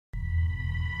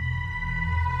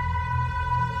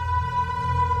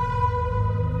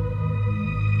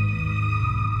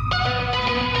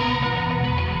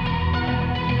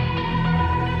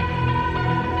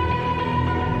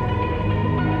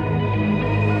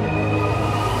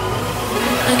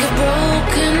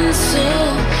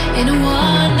soul in a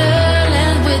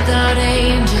wonderland without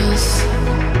angels.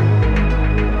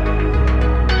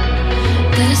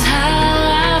 That is how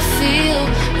I feel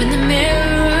when the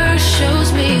mirror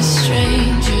shows me a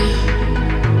stranger.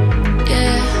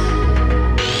 Yeah.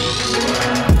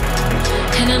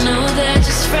 And I know they're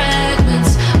just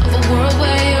fragments of a world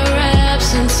where your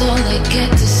absence all I get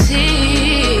to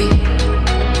see.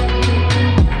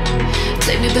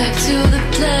 Take me back to the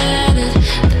planet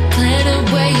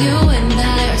where you and I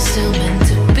are still meant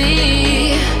to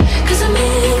be. 'Cause I'm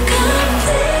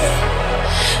incomplete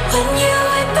when you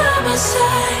ain't by my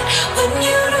side, when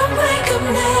you don't wake up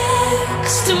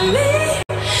next to me.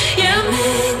 Yeah, I'm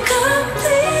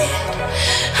incomplete.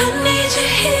 I need you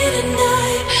here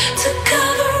tonight to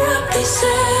cover up these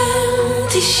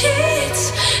empty sheets.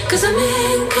 'Cause I'm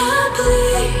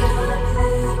incomplete.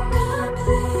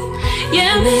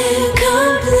 Yeah, I'm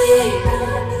incomplete.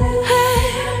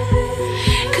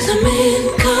 I'm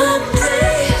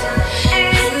incomplete.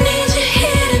 I need you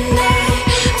here tonight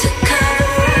to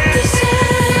cover up these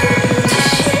empty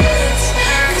sheets.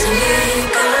 'Cause I'm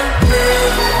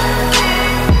incomplete.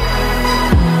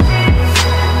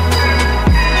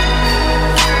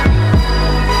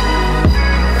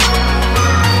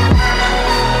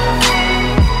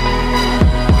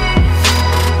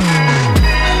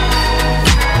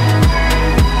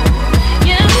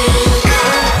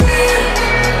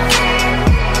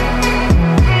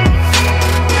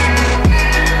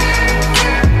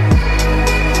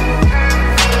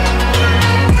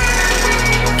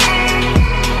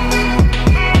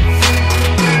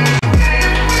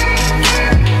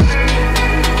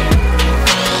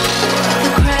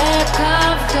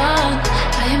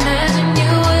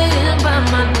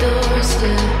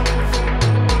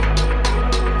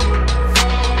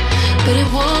 But it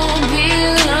won't be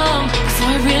long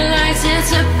before I realize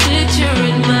it's a picture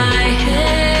in my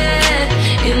head,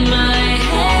 in my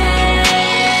head.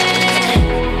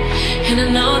 And I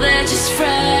know they're just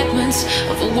fragments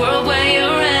of a world where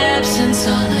your absence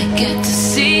all I get to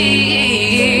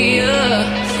see.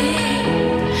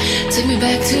 Take me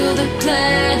back to the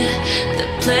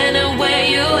planet where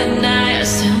you and I are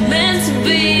still meant to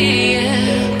be.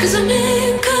 'Cause I'm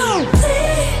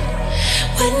incomplete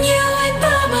when you ain't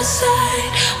by my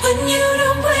side, when you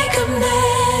don't wake up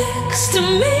next to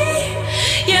me.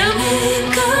 Yeah, I'm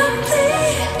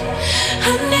incomplete.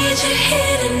 I need you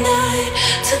here tonight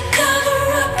to cover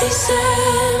up these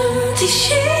empty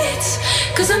sheets.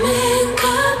 'Cause I'm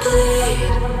incomplete.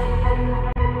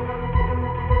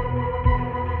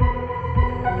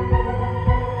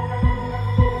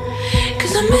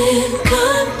 I'm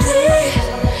incomplete.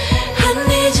 I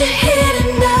need you here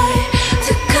tonight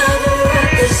to cover up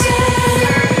these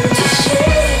empty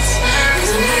sheets.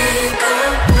 'Cause I'm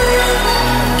incomplete.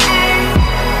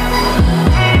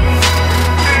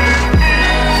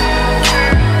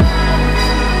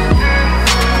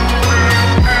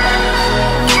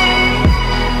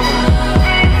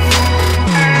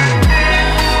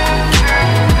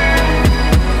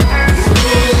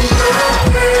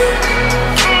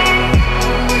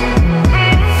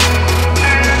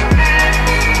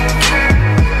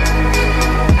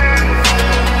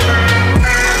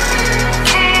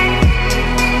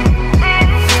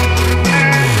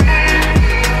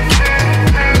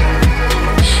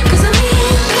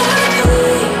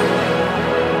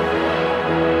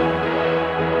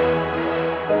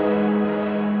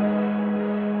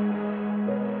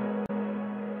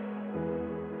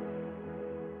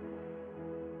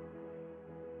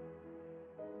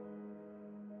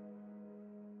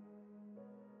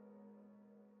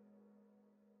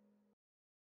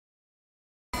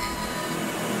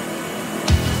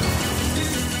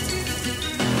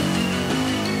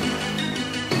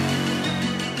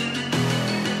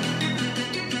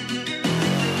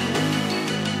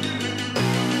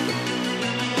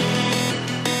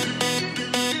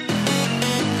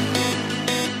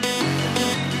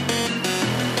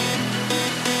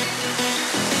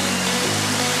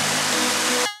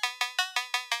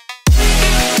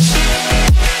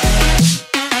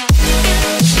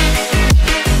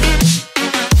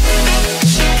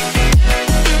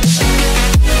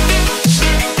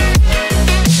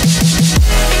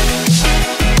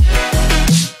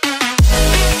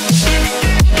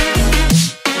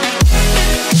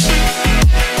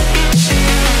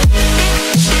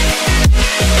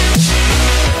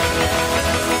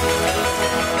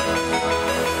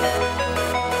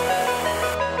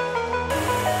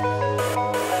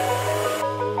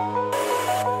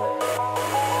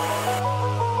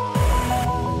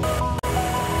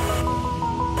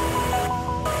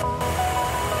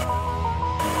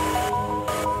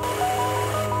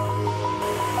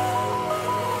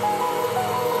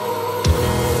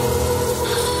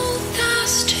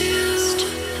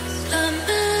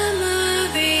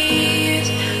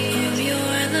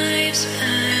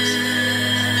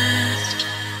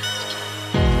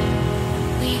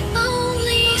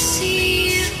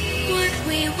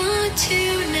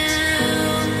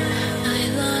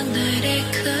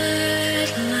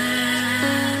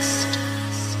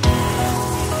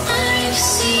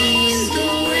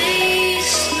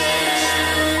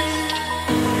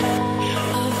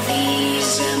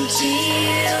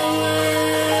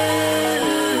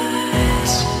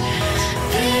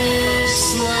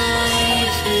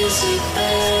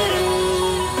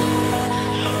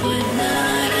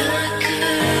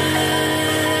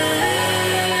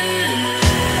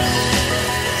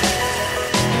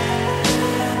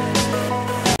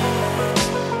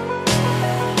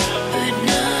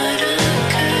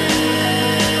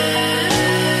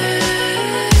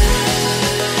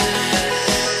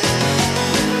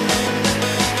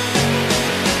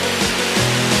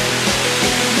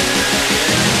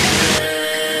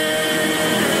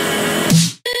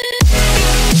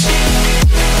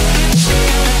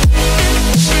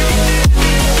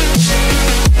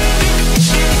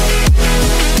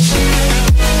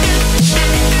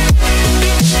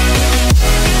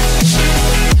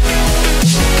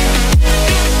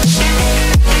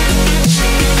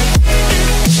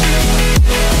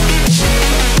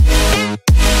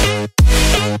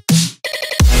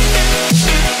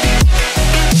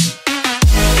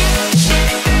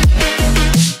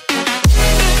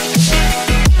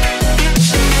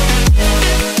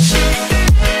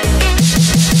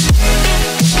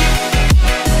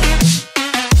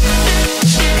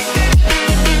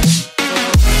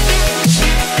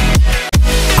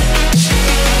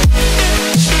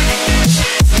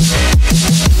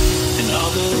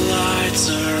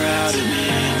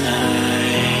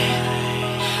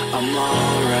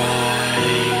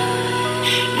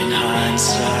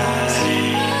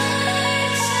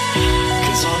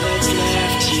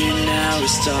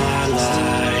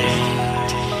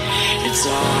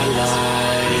 our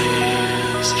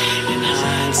lives in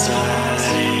hindsight.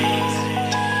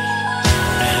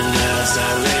 And as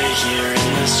I lay here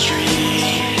in the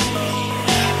street,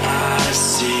 I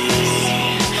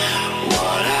see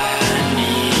what I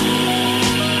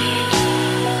need.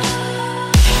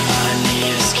 I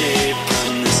need escape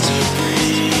from this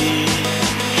debris.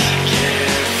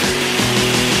 Carefree.